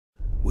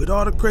With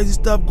all the crazy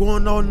stuff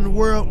going on in the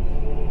world,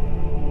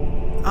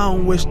 I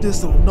don't wish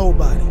this on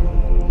nobody.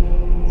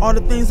 All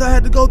the things I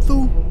had to go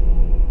through,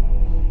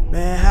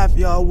 man, half of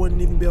y'all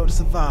wouldn't even be able to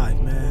survive,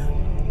 man.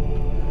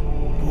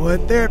 Boy,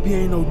 therapy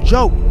ain't no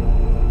joke.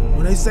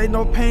 When they say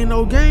no pain,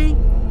 no gain,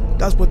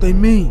 that's what they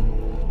mean.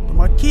 But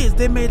my kids,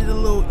 they made it a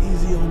little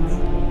easy on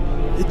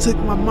me. They took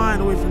my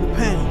mind away from the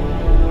pain.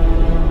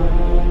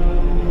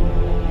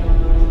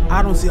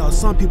 I don't see how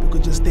some people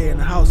could just stay in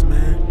the house,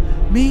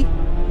 man. Me,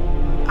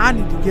 I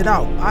need to get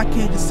out. I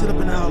can't just sit up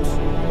in the house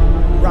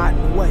rotting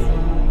away.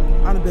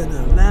 I done been to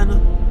Atlanta.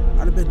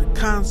 I done been to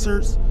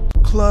concerts,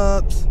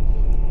 clubs,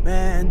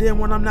 man. And then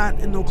when I'm not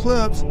in no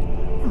clubs,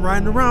 I'm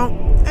riding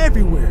around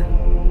everywhere.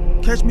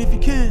 Catch me if you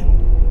can.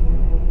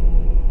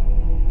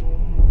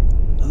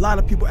 A lot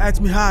of people ask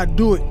me how I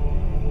do it.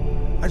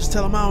 I just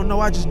tell them I don't know,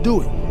 I just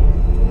do it.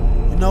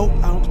 You know,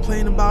 I don't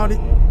complain about it.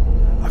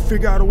 I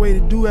figure out a way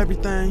to do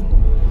everything.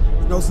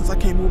 You know, since I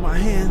can't move my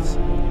hands,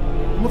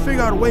 I'm gonna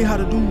figure out a way how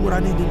to do what I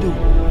need to do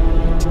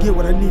to get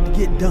what I need to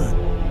get done.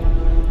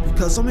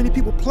 Because so many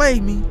people play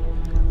me,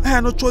 I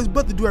had no choice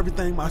but to do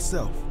everything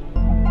myself.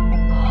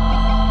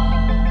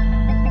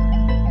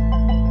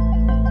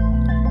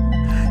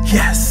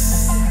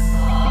 Yes.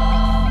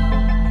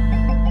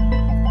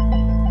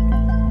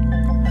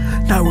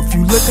 Now if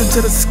you look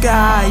into the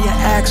sky and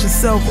ask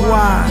yourself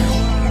why,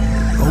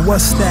 or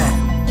what's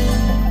that?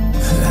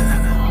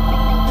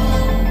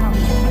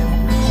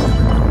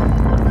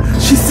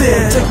 She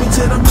said, take me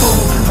to the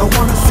moon, I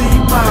wanna see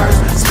Mars,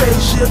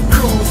 spaceship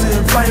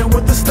cruising, flying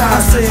with the stars.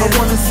 I said, I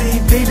wanna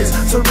see Venus,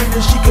 Serena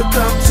she could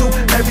come too.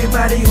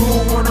 Everybody who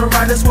wanna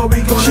ride, that's what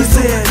we gonna do. She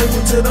said, take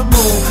me to the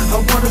moon,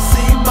 I wanna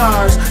see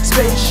Mars,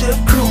 spaceship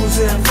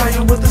cruising,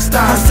 flying with the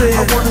stars. I said,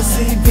 I wanna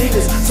see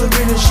Venus,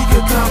 Serena she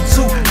could come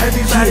too.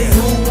 Everybody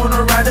who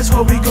wanna ride, that's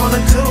what we gonna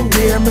do.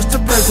 Dear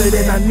Mr.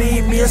 President, I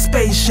need me a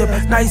spaceship,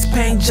 nice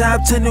paint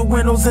job, tinted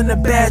windows and a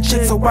bad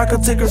chick, so I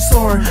could take her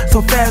soaring,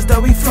 so fast that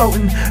we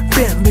floating.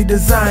 Bentley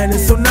designing,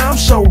 so now I'm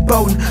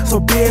showboating, so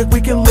big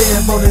we can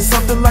live on it,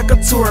 something like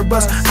a tour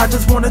bus. I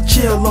just wanna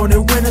chill on it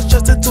when it's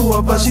just the two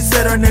of us. She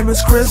said her name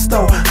is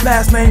Crystal,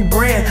 last name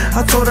Brand.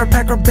 I told her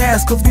pack her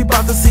bags, cause we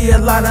about to see a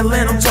lot of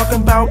land. I'm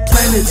talking about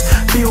planets,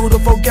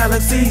 beautiful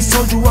galaxies.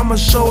 Told you I'ma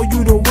show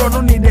you the world,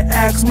 don't need to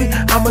ask me,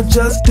 I'ma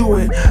just do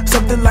it,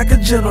 something like a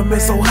gentleman.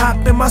 So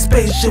hop in my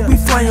spaceship, we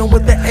flying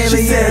with the aliens.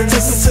 She said,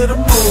 take me to the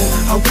moon,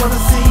 I wanna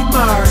see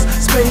Mars,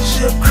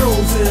 spaceship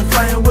cruising,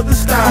 flying with the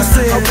stars. I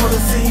said, I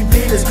wanna see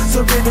Venus,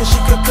 Serena she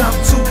could come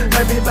too.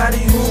 Everybody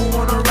who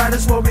wanna ride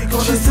is what we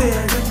gonna do. She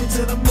said, take me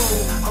to the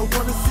moon, I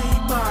wanna see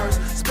Mars,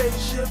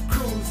 spaceship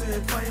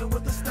cruising, flying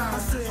with the stars. I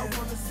said, I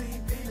wanna see